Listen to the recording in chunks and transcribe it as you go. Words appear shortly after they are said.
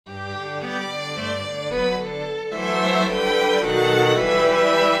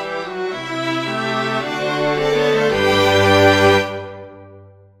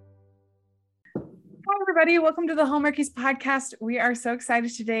everybody. Welcome to the Hallmarkies podcast. We are so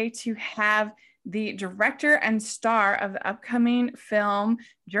excited today to have the director and star of the upcoming film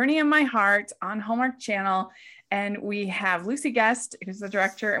Journey in My Heart on Hallmark Channel. And we have Lucie Guest, who's the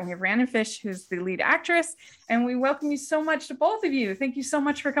director, and we have Rhiannon Fish, who's the lead actress. And we welcome you so much to both of you. Thank you so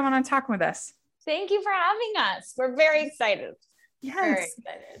much for coming on talking with us. Thank you for having us. We're very excited. Yes. Very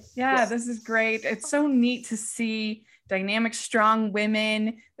excited. Yeah, yes. This is great. It's so neat to see dynamic, strong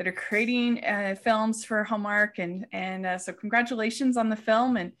women that are creating films for Hallmark. And so congratulations on the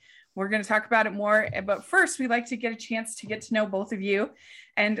film. And we're going to talk about it more. But first, we'd like to get a chance to get to know both of you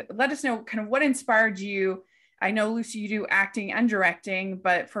and let us know kind of what inspired you. I know, Lucie, you do acting and directing,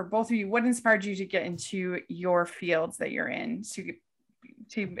 but for both of you, what inspired you to get into your fields that you're in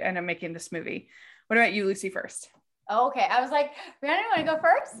to end up making this movie? What about you, Lucie, first? Okay, I was like, Rhiannon, you want to go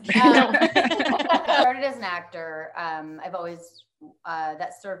first? I started as an actor. I've always,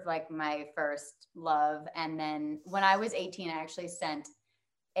 that's sort of like my first love. And then when I was 18, I actually sent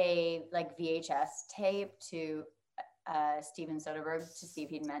a like VHS tape to Steven Soderbergh to see if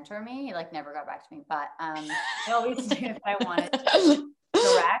he'd mentor me. He like never got back to me, but I always knew if I wanted to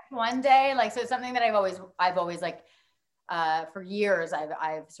direct one day. Like, so it's something that I've always like, for years,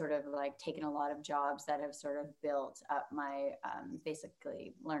 I've sort of like taken a lot of jobs that have sort of built up my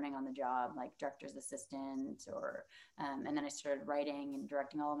basically learning on the job, like director's assistant, or and then I started writing and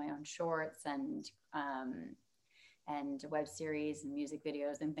directing all of my own shorts and web series and music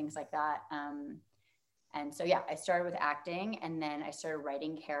videos and things like that. And so, yeah, I started with acting, and then I started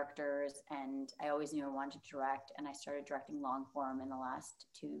writing characters, and I always knew I wanted to direct, and I started directing long form in the last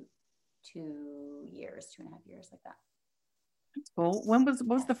two and a half years, like that. That's cool. What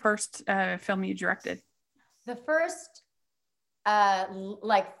was the first film you directed? The first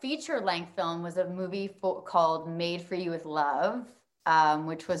like feature length film was a movie called Made for You with Love,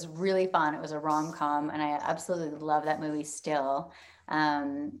 which was really fun. It was a rom-com, and I absolutely love that movie still.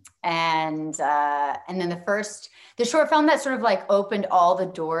 And then the short film that sort of like opened all the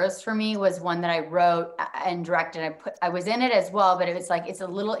doors for me was one that I wrote and directed. I was in it as well, but it was like, it's a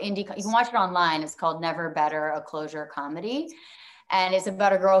little indie, you can watch it online. It's called Never Better, a closure comedy. And it's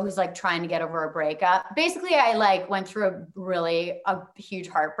about a girl who's like trying to get over a breakup. Basically, I like went through a huge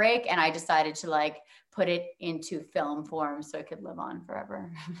heartbreak, and I decided to like put it into film form so it could live on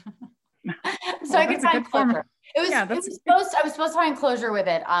forever. So I could find closure. I was supposed to find closure with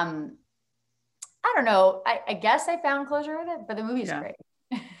it. I don't know. I guess I found closure with it, but the movie's great.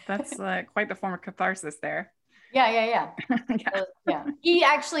 That's quite the form of catharsis there. Yeah. Yeah. He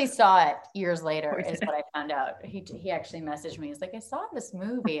actually saw it years later, is what I found out. He actually messaged me. He's like, I saw this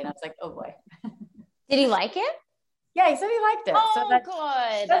movie, and I was like, oh boy. Did he like it? Yeah, he said he liked it. Oh, so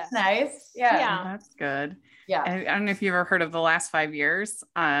good. That's nice. Yeah. That's good. Yeah. I don't know if you've ever heard of The Last 5 Years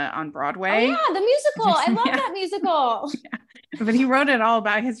on Broadway. Oh, yeah, the musical. I love that musical. Yeah. But he wrote it all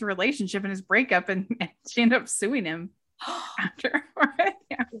about his relationship and his breakup, and she ended up suing him after.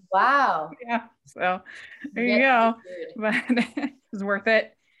 Yeah. Wow. Yeah. So there you go. But it was worth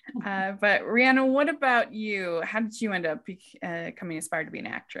it. But Rhiannon, what about you? How did you end up becoming inspired to be an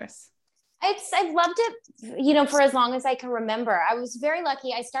actress? I've loved it, for as long as I can remember. I was very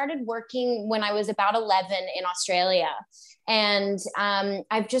lucky. I started working when I was about 11 in Australia. And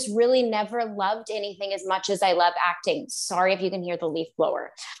I've just really never loved anything as much as I love acting. Sorry if you can hear the leaf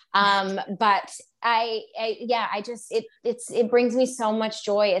blower. But it brings me so much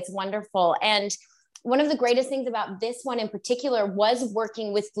joy. It's wonderful. And one of the greatest things about this one in particular was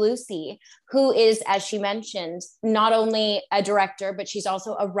working with Lucie, who is, as she mentioned, not only a director, but she's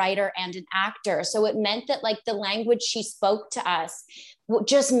also a writer and an actor. So it meant that like the language she spoke to us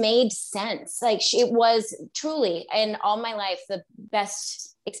just made sense. Like it was truly, in all my life, the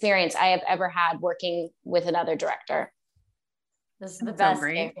best experience I have ever had working with another director. This is the best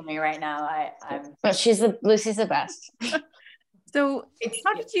thing for me right now. Lucie's the best. So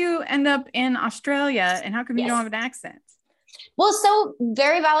how did you end up in Australia, and how come you don't have an accent? Well, so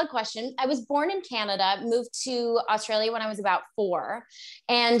very valid question. I was born in Canada, moved to Australia when I was about 4.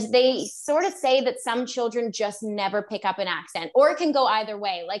 And they sort of say that some children just never pick up an accent, or it can go either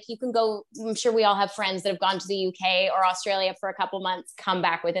way. Like you can go, I'm sure we all have friends that have gone to the UK or Australia for a couple months, come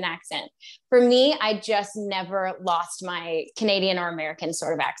back with an accent. For me, I just never lost my Canadian or American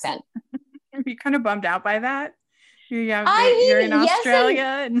sort of accent. Are you kind of bummed out by that? You're in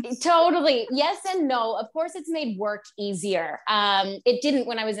Australia. Totally. Yes and no. Of course, it's made work easier. It didn't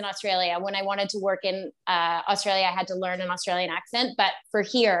when I was in Australia. When I wanted to work in Australia, I had to learn an Australian accent. But for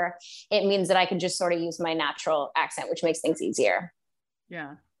here, it means that I can just sort of use my natural accent, which makes things easier.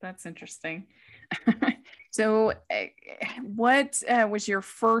 Yeah, that's interesting. So, what was your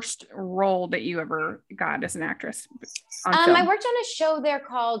first role that you ever got as an actress on film? I worked on a show there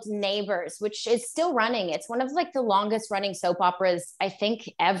called Neighbors, which is still running. It's one of like the longest running soap operas, I think,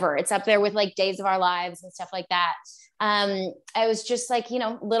 ever. It's up there with like Days of Our Lives and stuff like that. I was just like,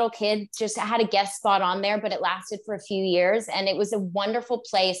 little kid, just had a guest spot on there, but it lasted for a few years. And it was a wonderful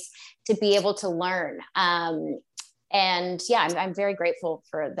place to be able to learn. And yeah, I'm very grateful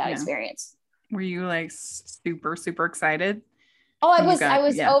for that experience. Were you like super, super excited? Oh, I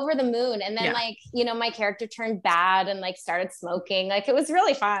was over the moon. And then like, my character turned bad and like started smoking. Like it was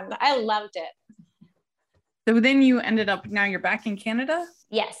really fun. I loved it. So then you ended up, now you're back in Canada?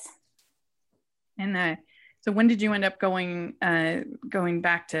 Yes. And so when did you end up going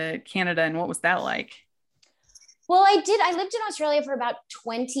back to Canada, and what was that like? Well, I lived in Australia for about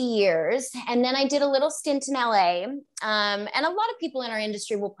 20 years. And then I did a little stint in LA. And a lot of people in our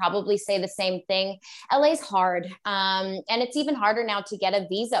industry will probably say the same thing. LA is hard. And it's even harder now to get a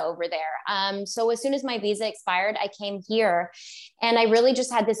visa over there. So as soon as my visa expired, I came here. And I really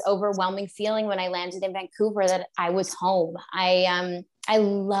just had this overwhelming feeling when I landed in Vancouver that I was home. I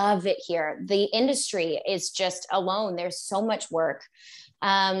love it here. The industry is just alone. There's so much work.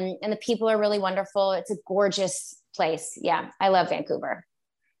 And the people are really wonderful. It's a gorgeous place. Yeah, I love Vancouver.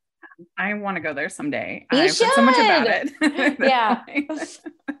 I want to go there someday. I've heard so much about it. Yeah.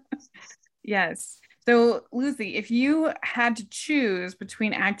 Yes. So, Lucie, if you had to choose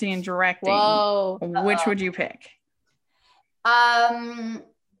between acting and directing, which would you pick? I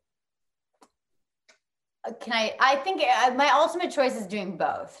think my ultimate choice is doing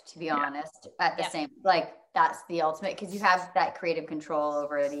both, to be honest, at the same, like that's the ultimate, because you have that creative control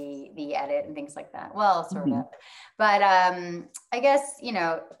over the edit and things like that. Well, sort of, but I guess,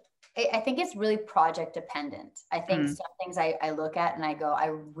 I think it's really project dependent. I think some things I look at and I go, I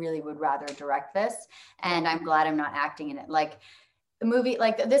really would rather direct this, and I'm glad I'm not acting in it. Like a movie,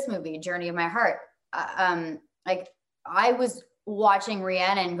 like this movie, Journey of My Heart. Like I was watching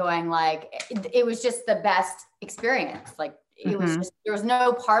Rhiannon going like, it was just the best experience. Like it was just, there was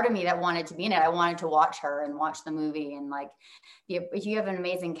no part of me that wanted to be in it. I wanted to watch her and watch the movie. And like, if you have an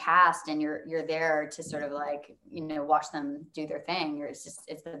amazing cast and you're there to sort of like, watch them do their thing,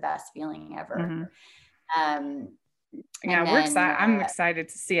 it's the best feeling ever. We're excited. I'm excited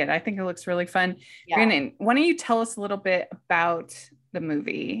to see it. I think it looks really fun. Rhiannon, why don't you tell us a little bit about the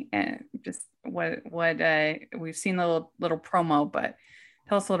movie and just what we've seen the little promo, but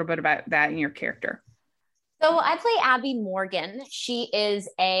tell us a little bit about that and your character. So I play Abby Morgan. She is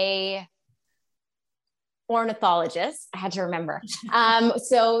a ornithologist. I had to remember.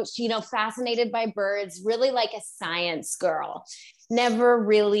 So she, fascinated by birds, really like a science girl, never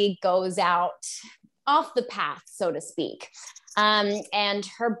really goes out off the path, so to speak. And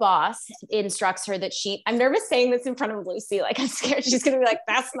her boss instructs her that I'm nervous saying this in front of Lucie. Like I'm scared she's going to be like,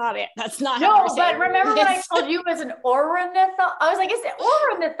 that's not it. That's not. No, but remember when I told you it was an ornithologist? I was like, is it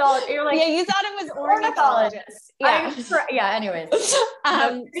ornithologist? You're like, yeah, you thought it was ornithologist. Yeah. Anyways.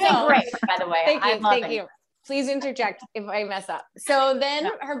 Great, by the way. Thank you. Please interject if I mess up. So then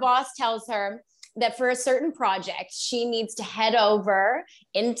her boss tells her that for a certain project, she needs to head over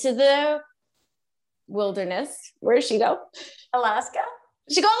into the wilderness. Where does she go? Alaska.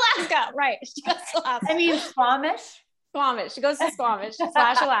 She goes Alaska, right? She goes to Alaska. I mean Squamish. She goes to Squamish /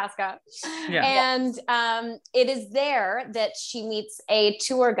 Alaska. And it is there that she meets a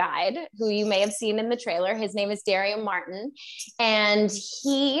tour guide who you may have seen in the trailer. His name is Darian Martin, and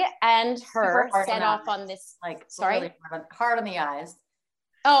he and her set off on this. Like, sorry, really hard on the eyes.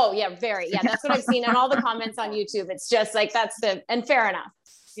 Oh yeah, very. Yeah, that's what I've seen in all the comments on YouTube. It's just like and fair enough.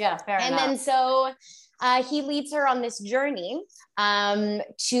 Yeah, fair enough. And then so he leads her on this journey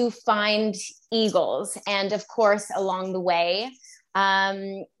to find eagles. And of course, along the way,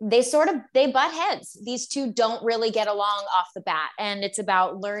 they butt heads. These two don't really get along off the bat. And it's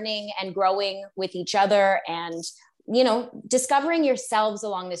about learning and growing with each other and, discovering yourselves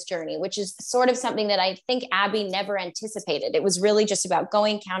along this journey, which is sort of something that I think Abby never anticipated. It was really just about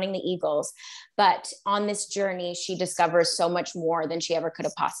going, counting the eagles. But on this journey, she discovers so much more than she ever could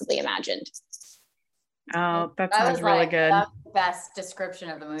have possibly imagined. Oh, that sounds really good. That's the best description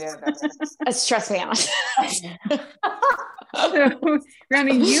of the movie I've ever. Trust me on it. So,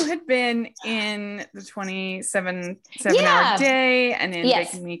 Rhiannon, you had been in the 7-hour day, and in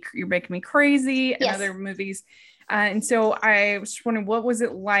You're Making Me Crazy, and other movies. And so I was wondering, what was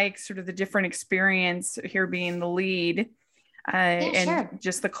it like, sort of the different experience here being the lead,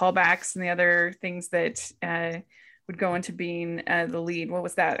 just the callbacks and the other things that would go into being the lead? What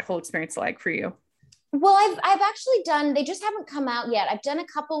was that whole experience like for you? Well, I've actually done, they just haven't come out yet. I've done a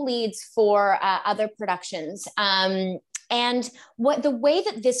couple leads for other productions. And what the way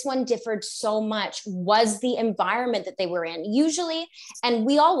that this one differed so much was the environment that they were in. Usually, and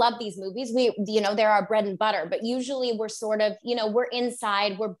we all love these movies. They're our bread and butter, but usually we're sort of, we're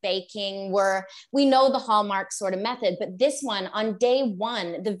inside, we're baking, we know the Hallmark sort of method. But this one, on day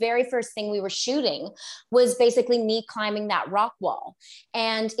one, the very first thing we were shooting was basically me climbing that rock wall.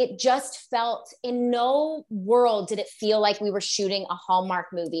 And it just felt, in no world did it feel like we were shooting a Hallmark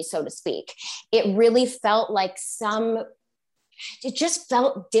movie, so to speak. It really felt like it just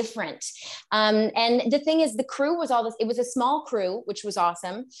felt different. And the thing is, the crew was it was a small crew, which was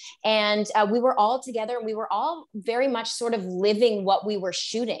awesome. And we were all together, and we were all very much sort of living what we were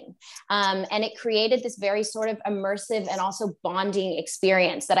shooting. And it created this very sort of immersive and also bonding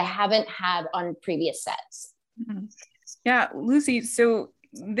experience that I haven't had on previous sets. Mm-hmm. Yeah, Lucie, so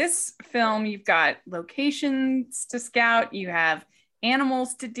this film, you've got locations to scout, you have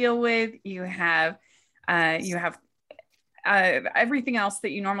animals to deal with, you have everything else that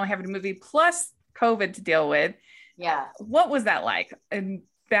you normally have in a movie, plus COVID to deal with. Yeah. What was that like, in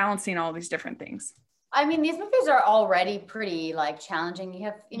balancing all these different things? I mean, these movies are already pretty like challenging. You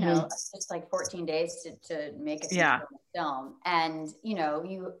have, just like 14 days to make a film. And,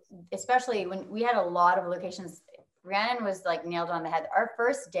 you, especially when we had a lot of locations, Rhiannon was like nailed on the head. Our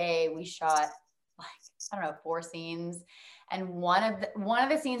first day we shot like, 4 scenes. And one of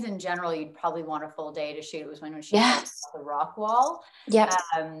the scenes in general, you'd probably want a full day to shoot, was when she was the rock wall,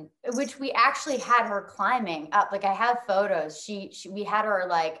 which we actually had her climbing up. Like, I have photos. We had her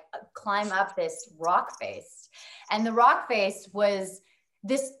like climb up this rock face, and the rock face was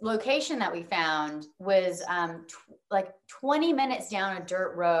this location that we found was like 20 minutes down a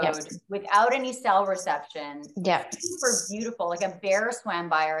dirt road without any cell reception. Yeah. Super beautiful. Like, a bear swam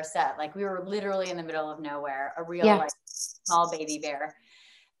by our set. Like, we were literally in the middle of nowhere, a real like small baby bear.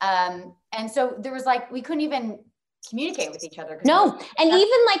 And so there was like, we couldn't even communicate with each other. No. And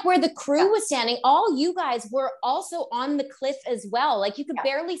even like where the crew was standing, all you guys were also on the cliff as well. Like, you could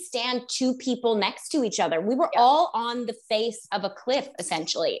barely stand 2 people next to each other. We were all on the face of a cliff,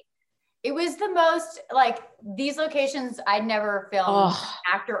 essentially. It was the most, like, these locations I'd never filmed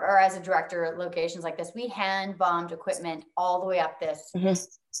actor or as a director, locations like this. We hand bombed equipment all the way up this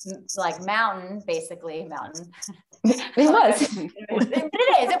like mountain, basically mountain. It was.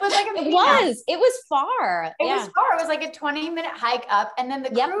 It was like it was far. It was far. It was like a 20-minite hike up. And then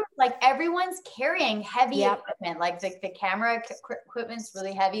the crew, like, everyone's carrying heavy equipment. Like the camera equipment's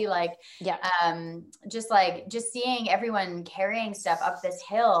really heavy. Like, just seeing everyone carrying stuff up this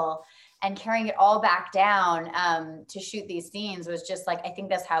hill and carrying it all back down to shoot these scenes was just like, I think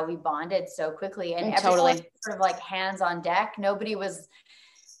that's how we bonded so quickly. And everyone sort of like hands on deck. Nobody was,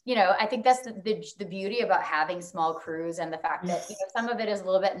 I think that's the beauty about having small crews, and the fact that, some of it is a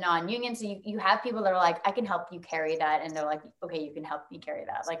little bit non-union. So you have people that are like, I can help you carry that. And they're like, okay, you can help me carry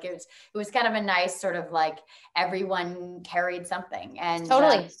that. Like, it was kind of a nice sort of like, everyone carried something. And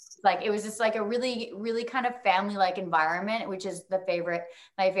like, it was just like a really, really kind of family-like environment, which is my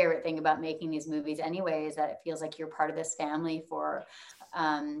favorite thing about making these movies anyway, is that it feels like you're part of this family for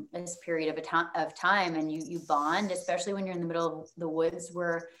this period of time, and you bond, especially when you're in the middle of the woods,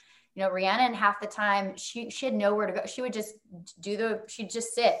 where Rhiannon, half the time she had nowhere to go. She would just she'd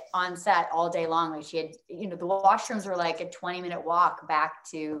just sit on set all day long. Like, she had, the washrooms were like a 20-minute walk back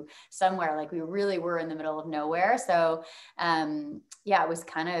to somewhere. Like, we really were in the middle of nowhere. So it was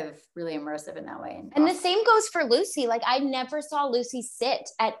kind of really immersive in that way. And the same goes for Lucie. Like, I never saw Lucie sit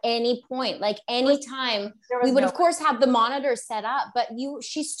at any point. Like, anytime we would, of course, have the monitor set up, but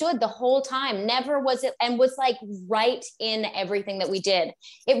she stood the whole time. Never was it, and was like right in everything that we did.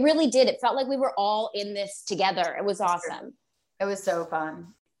 It really did. It felt like we were all in this together. It was awesome. It was so fun.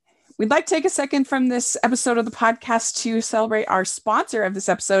 We'd like to take a second from this episode of the podcast to celebrate our sponsor of this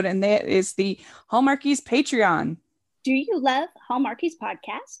episode, and that is the Hallmarkies Patreon. Do you love Hallmarkies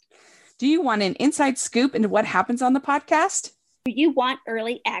podcast? Do you want an inside scoop into what happens on the podcast? Do you want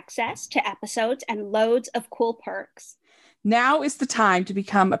early access to episodes and loads of cool perks? Now is the time to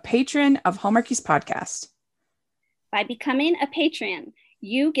become a patron of Hallmarkies podcast. By becoming a patron,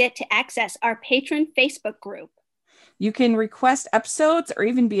 you get to access our patron Facebook group. You can request episodes or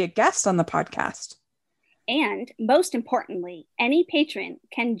even be a guest on the podcast. And most importantly, any patron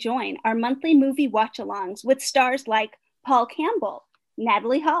can join our monthly movie watch-alongs with stars like Paul Campbell,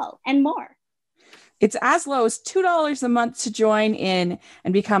 Natalie Hall, and more. It's as low as $2 a month to join in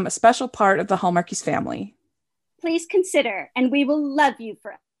and become a special part of the Hallmarkies family. Please consider, and we will love you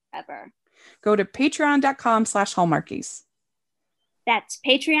forever. Go to patreon.com/Hallmarkies. That's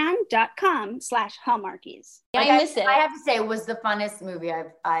patreon.com/Hallmarkies. Like I miss it. I have to say, it was the funnest movie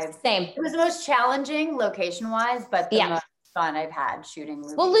I've Same. It was the most challenging location-wise, but the most fun I've had shooting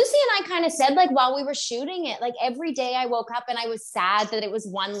movies. Well, Lucie and I kind of said, like, while we were shooting it, like every day I woke up and I was sad that it was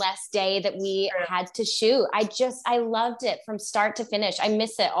one less day that we had to shoot. I loved it from start to finish. I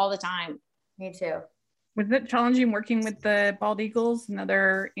miss it all the time. Me too. Was it challenging working with the bald eagles and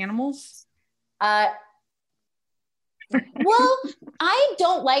other animals? Well, I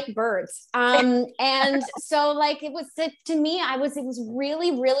don't like birds. And so like it was to me, it was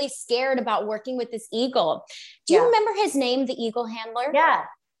really, really scared about working with this eagle. Do you remember his name, the eagle handler? Yeah.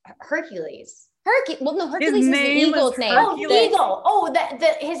 Hercules. Well, no, Hercules is the eagle's name. Oh, eagle. Oh,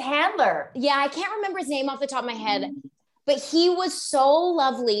 his handler. Yeah, I can't remember his name off the top of my head. But he was so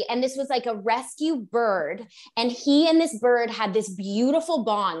lovely. And this was like a rescue bird. And he and this bird had this beautiful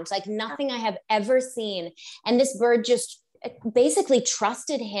bond, like nothing I have ever seen. And this bird just basically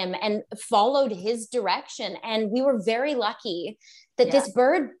trusted him and followed his direction. And we were very lucky that this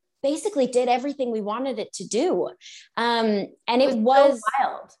bird basically did everything we wanted it to do. And it was so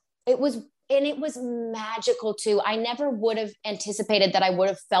wild. It was magical too. I never would have anticipated that I would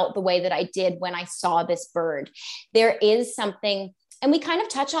have felt the way that I did when I saw this bird. There is something, and we kind of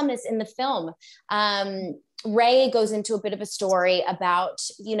touch on this in the film. Ray goes into a bit of a story about,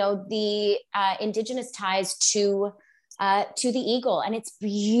 the indigenous ties to the eagle, and it's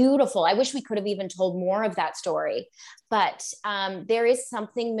beautiful. I wish we could have even told more of that story, but there is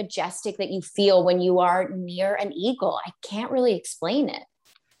something majestic that you feel when you are near an eagle. I can't really explain it.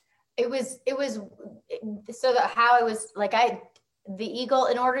 It was so that how I was like, the eagle,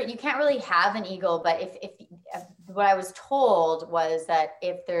 you can't really have an eagle, but if what I was told was that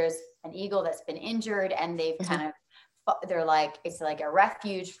if there's an eagle that's been injured and they've they're like, it's like a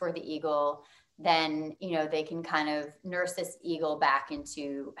refuge for the eagle, then, they can kind of nurse this eagle back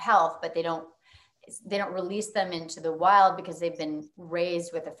into health, but they don't release them into the wild because they've been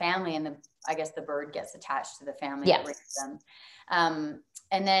raised with a family, and I guess the bird gets attached to the family that raised them.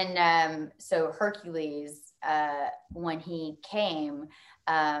 And then, so Hercules, when he came,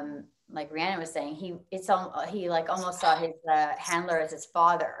 like Rhiannon was saying, he like almost saw his handler as his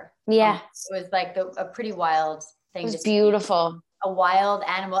father. Yeah. It was like a pretty wild thing. It was beautiful. A wild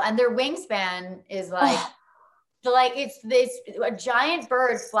animal, and their wingspan is like, it's a giant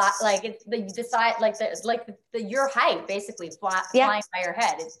bird like it's the size, like your height basically flying by your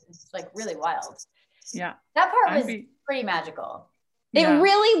head. It's like really wild. Yeah. That part was pretty magical. It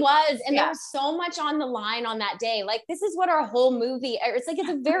really was. And there was so much on the line on that day. Like, this is what our whole movie, it's like, it's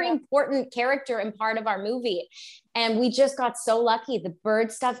a very important character and part of our movie. And we just got so lucky. The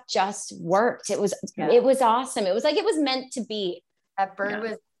bird stuff just worked. It was awesome. It was like, it was meant to be. That bird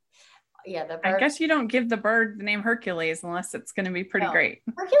was, the bird. I guess you don't give the bird the name Hercules unless it's going to be pretty great.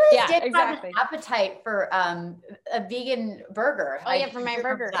 Hercules did have an appetite for a vegan burger. Oh, for my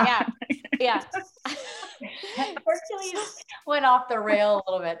burger. Yeah. Hercules went off the rail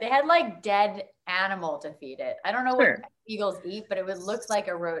a little bit. They had like dead animal to feed it. I don't know what eagles eat, but it looked like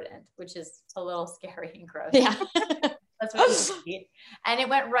a rodent, which is a little scary and gross. Yeah. That's what eagles eat. And it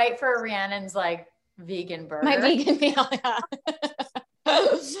went right for Rhiannon's like vegan burger. My vegan meal,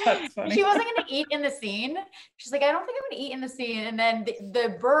 That's funny. She wasn't going to eat in the scene. She's like, I don't think I'm going to eat in the scene. And then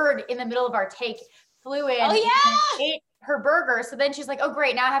the bird in the middle of our take flew in. Oh, yeah. And ate her burger. So then she's like, oh,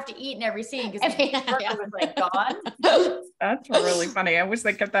 great. Now I have to eat in every scene because the burger was like gone. That's really funny. I wish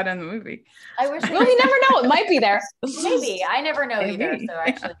they kept that in the movie. I wish. Well, we never know. It might be there. Maybe. I never know either. So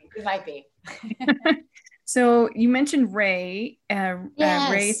actually, it might be. So you mentioned Ray,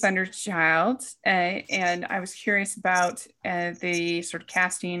 Ray Thunderchild, and I was curious about the sort of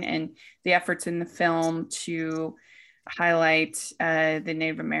casting and the efforts in the film to highlight the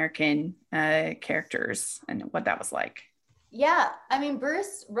Native American characters and what that was like. Yeah, I mean,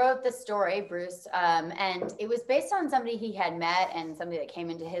 Bruce wrote the story, and it was based on somebody he had met and somebody that came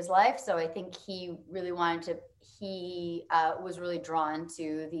into his life. So I think he really he was really drawn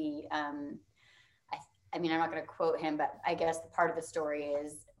to the, I mean, I'm not going to quote him, but I guess the part of the story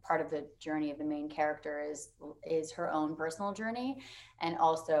is part of the journey of the main character is her own personal journey. And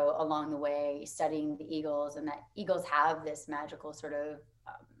also along the way, studying the eagles, and that eagles have this magical sort of,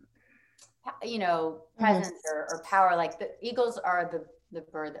 presence or power. Like the eagles are the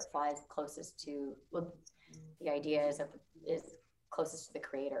bird that flies closest to, the idea is closest to the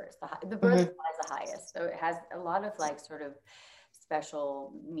creator. It's the bird that flies the highest. So it has a lot of like sort of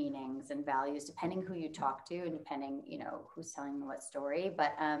special meanings and values depending who you talk to and depending, who's telling what story.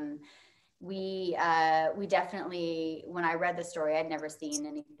 But we definitely, when I read the story, I'd never seen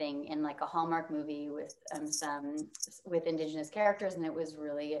anything in like a Hallmark movie with with Indigenous characters, and it was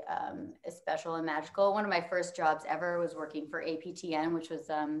really special and magical. One of my first jobs ever was working for APTN, which was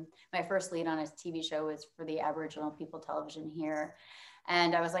my first lead on a TV show was for the Aboriginal People Television here.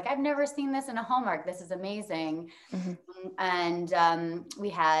 And I was like, I've never seen this in a Hallmark. This is amazing. And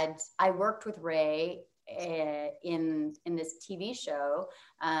I worked with Ray in this TV show.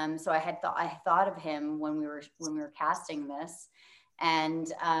 So I thought of him when we were casting this.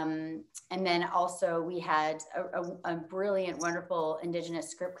 And then also we had a brilliant, wonderful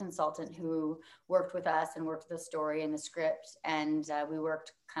Indigenous script consultant who worked with us and worked with the story and the script. And we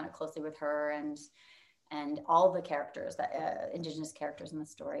worked kind of closely with her and all the characters, that Indigenous characters in the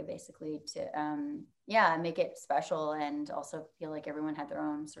story, basically to make it special, and also feel like everyone had their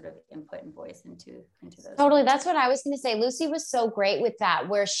own sort of input and voice into those. Totally. That's what I was going to say. Lucie was so great with that,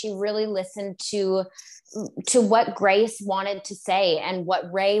 where she really listened to what Grace wanted to say and what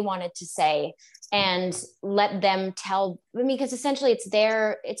Ray wanted to say, and let them tell, because essentially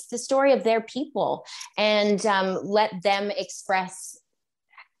it's the story of their people, and let them express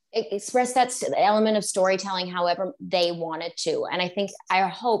that element of storytelling however they wanted to. And I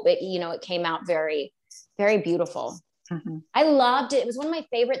hope it came out very, very beautiful. I loved it. It was one of my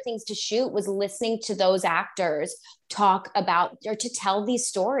favorite things to shoot, was listening to those actors talk about, or to tell these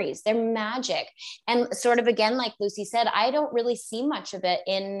stories. They're magic. And sort of, again, like Lucie said, I don't really see much of it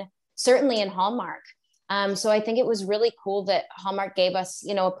certainly in Hallmark. So I think it was really cool that Hallmark gave us,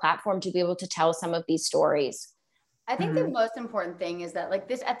 a platform to be able to tell some of these stories. I think the most important thing is that, like,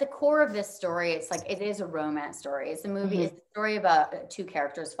 this, at the core of this story, it's like, it is a romance story. It's a movie. It's a story about two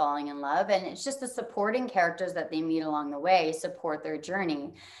characters falling in love, and it's just the supporting characters that they meet along the way support their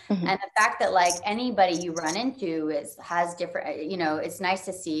journey. And the fact that, like, anybody you run into has different, it's nice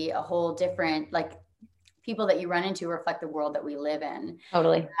to see a whole different, like, people that you run into reflect the world that we live in.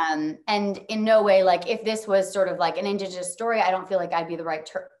 Totally. And in no way, like, if this was sort of like an Indigenous story, I don't feel like I'd be the right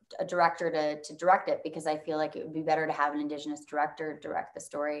a director to direct it, because I feel like it would be better to have an Indigenous director direct the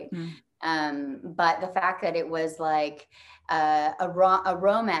story. But the fact that it was like a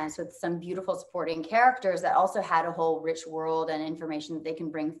romance with some beautiful supporting characters that also had a whole rich world and information that they can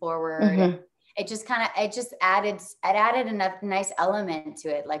bring forward. It just added enough nice element to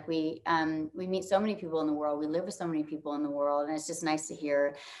it. Like we meet so many people in the world, we live with so many people in the world, and it's just nice to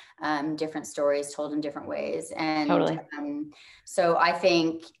hear different stories told in different ways. And totally. So I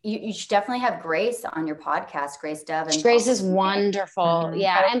think you should definitely have Grace on your podcast, Grace Dove. And Grace Paul. is wonderful.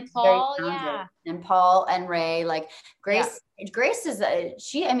 Yeah. And Paul, yeah. And Paul and Ray, like Grace, Grace is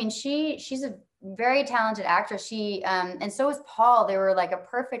she's a very talented actress. She, and so is Paul. They were like a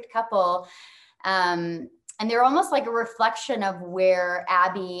perfect couple. And they're almost like a reflection of where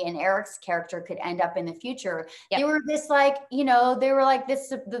Abby and Eric's character could end up in the future. They were this, like, they were like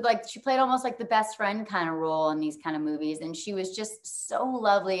this, like, she played almost like the best friend kind of role in these kind of movies. And she was just so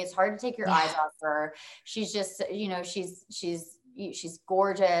lovely. It's hard to take your eyes off her. She's just, she's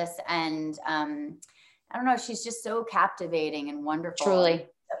gorgeous. And, I don't know, she's just so captivating and wonderful. Truly.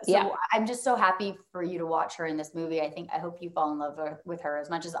 So I'm just so happy for you to watch her in this movie. I hope you fall in love with her as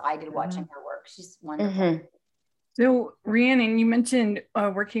much as I did watching her work. She's wonderful. So Rhiannon, you mentioned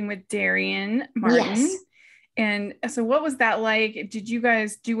working with Darian Martin. Yes. And so what was that like? Did you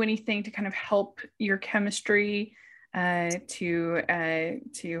guys do anything to kind of help your chemistry to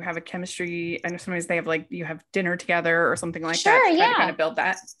have a chemistry? I know sometimes they have, like, you have dinner together or something like that to try to kind of build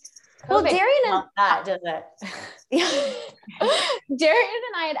that. Well, Darian and that does it. Darian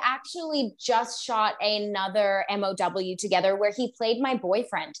and I had actually just shot another MOW together where he played my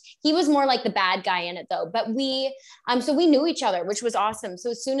boyfriend. He was more like the bad guy in it, though. But we knew each other, which was awesome.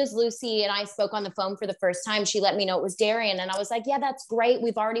 So as soon as Lucie and I spoke on the phone for the first time, she let me know it was Darian, and I was like, "Yeah, that's great.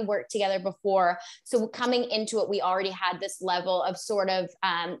 We've already worked together before." So coming into it, we already had this level of sort of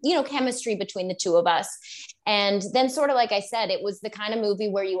chemistry between the two of us. And then, sort of like I said, it was the kind of movie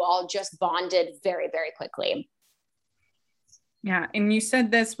where you all just bonded very, very quickly. Yeah, and you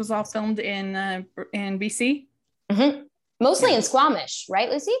said this was all filmed in BC? Mostly in Squamish, right,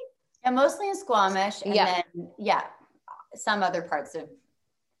 Lucie? Yeah, mostly in Squamish, and then some other parts of.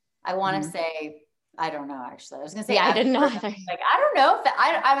 I want to say, I don't know. Actually, I was gonna say, I didn't know. Like, I don't know if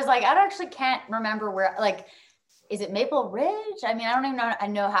I was like, I actually can't remember where. Like, is it Maple Ridge? I mean, I don't even know. I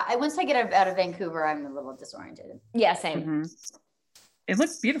know how. Once I get out of Vancouver, I'm a little disoriented. Yeah, same. It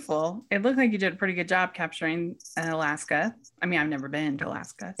looks beautiful. It looked like you did a pretty good job capturing Alaska. I mean, I've never been to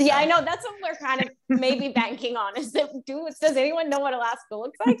Alaska. So. Yeah, I know. That's what we're kind of maybe banking on. Does anyone know what Alaska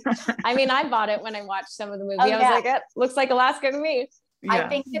looks like? I mean, I bought it when I watched some of the movie. I was like, it looks like Alaska to me. I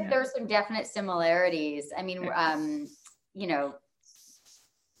think that there's some definite similarities. I mean, you know,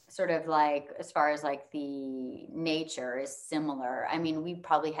 sort of like as far as like the nature is similar. I mean, we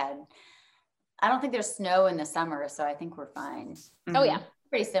probably had, I don't think there's snow in the summer, so I think we're fine. Oh yeah,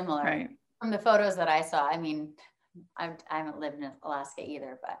 pretty similar. Right. From the photos that I saw. I mean, I haven't lived in Alaska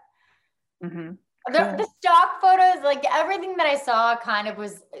either, but the stock photos, like everything that I saw kind of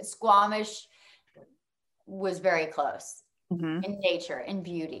was Squamish was very close in nature and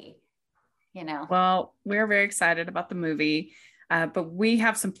beauty, you know. Well, we're very excited about the movie, but we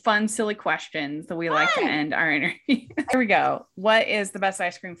have some fun, silly questions that we like to end our interview. Here we go. What is the best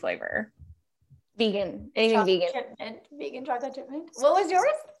ice cream flavor? Vegan. Anything vegan. Vegan chocolate chip mint. What was yours?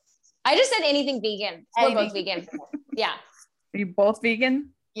 I just said anything vegan. We're both vegan. Yeah. Are you both vegan?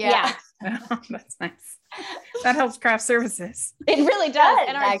 Yeah. That's nice. That helps craft services. It really does.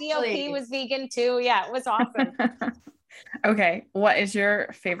 And our actually. DOP was vegan too. Yeah, it was awesome. Okay. What is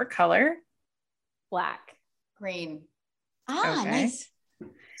your favorite color? Black. Green. Ah, Okay. nice.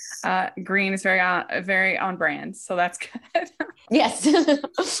 Green is very on brand, so that's good. Yes.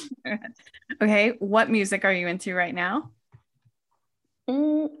 Okay. What music are you into right now?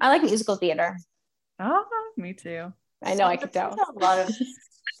 I like musical theater. Oh, me too. I know, I could tell. A lot of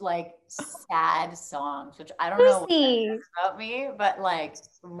like sad songs, which I don't know what that is about me, but like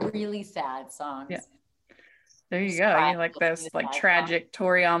really sad songs. Yeah. There you go. You like this like tragic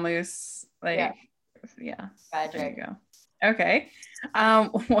Tori Amos, like tragic. There you go. Okay.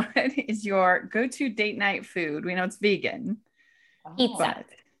 What is your go-to date night food? We know it's vegan. Pizza.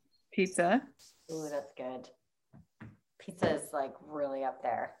 Pizza. Ooh, that's good. Pizza is like really up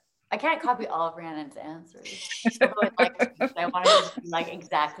there. I can't copy all of Rhiannon's answers. I want to be like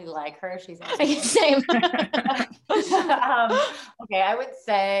exactly like her. She's same. Okay, I would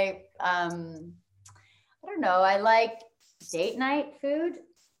say I don't know. I like date night food.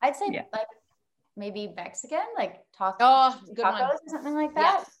 I'd say like maybe Mexican, like tacos or something like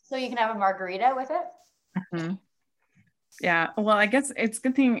that. Yeah. So you can have a margarita with it. Yeah. Well, I guess it's a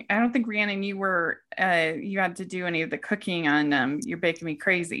good thing. I don't think Rhiannon, you had to do any of the cooking on You're Baking Me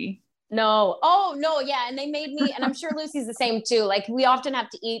Crazy. No. Oh no. Yeah. And they made me, and I'm sure Lucie's the same too. Like we often have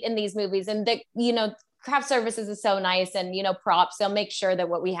to eat in these movies, and craft services is so nice, and props. They'll make sure that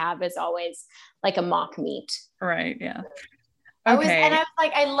what we have is always like a mock meat. Right. Yeah. Okay. I was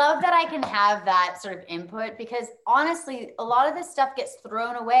like, I love that I can have that sort of input, because honestly, a lot of this stuff gets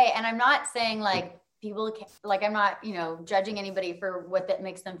thrown away. And I'm not saying like people can, like, I'm not, judging anybody for what that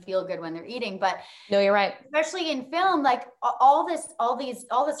makes them feel good when they're eating, but no, you're right. Especially in film, like all this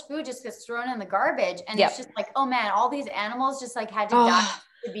food just gets thrown in the garbage. And it's just like, oh man, all these animals just like had to die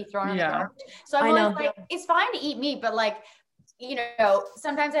to be thrown in the garbage. So I'm always like, it's fine to eat meat, but like,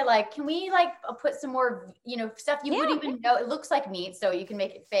 sometimes I like, can we like put some more, stuff you wouldn't even know. It looks like meat, so you can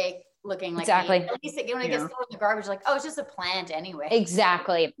make it fake looking like meat. At least when it gets thrown in the garbage, like, oh, it's just a plant anyway.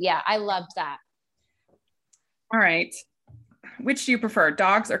 Exactly. Yeah. I loved that. All right. Which do you prefer,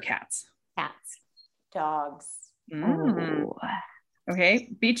 dogs or cats? Cats. Dogs. Mm. Okay.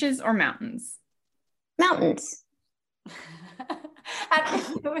 Beaches or mountains? Mountains. I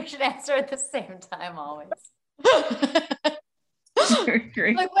think we should answer at the same time always.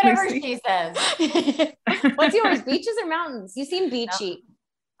 Great. Like whatever Lucie. she says. What's yours? Beaches or mountains? You seem beachy.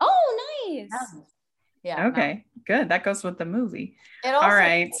 No. Oh, nice. Mountains. Yeah. Okay. Good. That goes with the movie. It also, all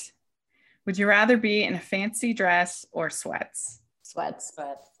right. Would you rather be in a fancy dress or sweats? Sweats.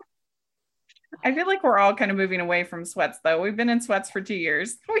 I feel like we're all kind of moving away from sweats, though. We've been in sweats for 2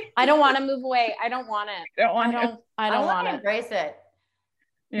 years. I don't want to move away. I don't want it. I don't want to embrace it.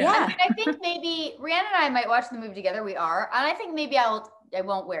 Yeah. I think maybe Rhiannon and I might watch the movie together. We are. And I think maybe I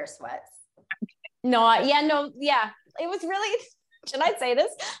won't wear sweats. No. It was really, should I say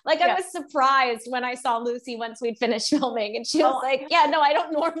this? Like I was surprised when I saw Lucie once we'd finished filming, and she was like, yeah, no, I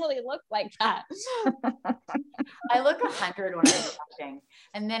don't normally look like that. I look 100 when I'm watching.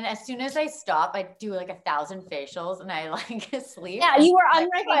 And then as soon as I stop, I do like 1,000 facials and I like sleep. Yeah, you were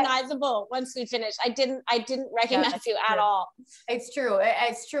unrecognizable once we finished. I didn't recognize you at all. It's true.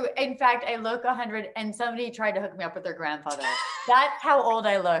 It's true. In fact, I look 100, and somebody tried to hook me up with their grandfather. That's how old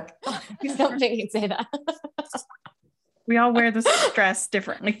I look. Don't think you'd say that. We all wear the stress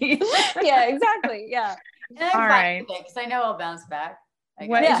differently. Yeah, exactly. Yeah. All right. Because I know I'll bounce back.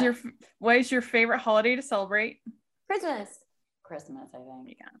 What is your favorite holiday to celebrate? Christmas, I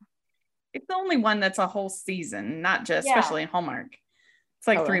think. Yeah. It's the only one that's a whole season, not just, especially in Hallmark. It's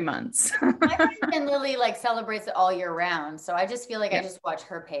like 3 months. My friend Lily like celebrates it all year round. So I just feel like I just watch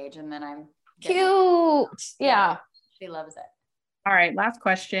her page and then I'm cute. Yeah. She loves it. All right. Last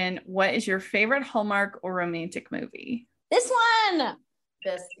question. What is your favorite Hallmark or romantic movie? This one.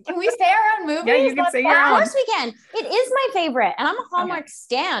 this. Can we say our own movies? Yeah, you can say your Of own. course we can. It is my favorite, and I'm a Hallmark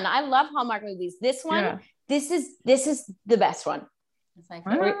stan. I love Hallmark movies. This one, this is the best one. It's my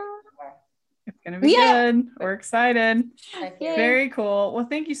favorite. It's gonna be good. We're excited. Very cool. Well,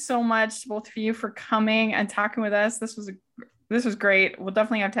 thank you so much, both of you, for coming and talking with us. This was great. We'll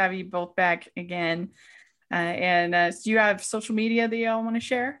definitely have to have you both back again. Do you have social media that y'all want to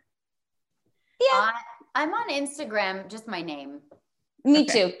share? Yeah, I'm on Instagram, just my name. Me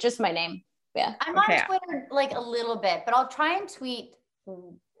too, just my name. Yeah, I'm on Twitter like a little bit, but I'll try and tweet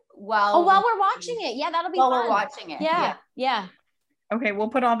while we're watching it. Yeah, that'll be fun. While we're watching it. Yeah. Okay, we'll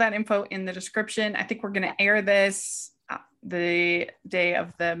put all that info in the description. I think we're going to air this the day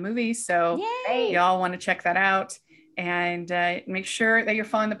of the movie. So y'all want to check that out. And make sure that you're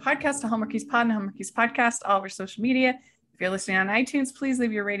following the podcast, the Hallmarkies Pod and Hallmarkies Podcast, all of our social media. If you're listening on iTunes, please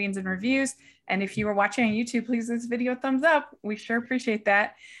leave your ratings and reviews. And if you are watching on YouTube, please give this video a thumbs up. We sure appreciate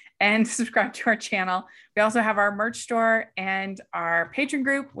that. And subscribe to our channel. We also have our merch store and our patron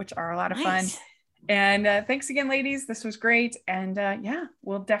group, which are a lot of fun. And thanks again, ladies. This was great. And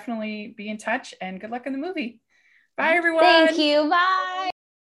we'll definitely be in touch, and good luck in the movie. Bye, everyone. Thank you. Bye.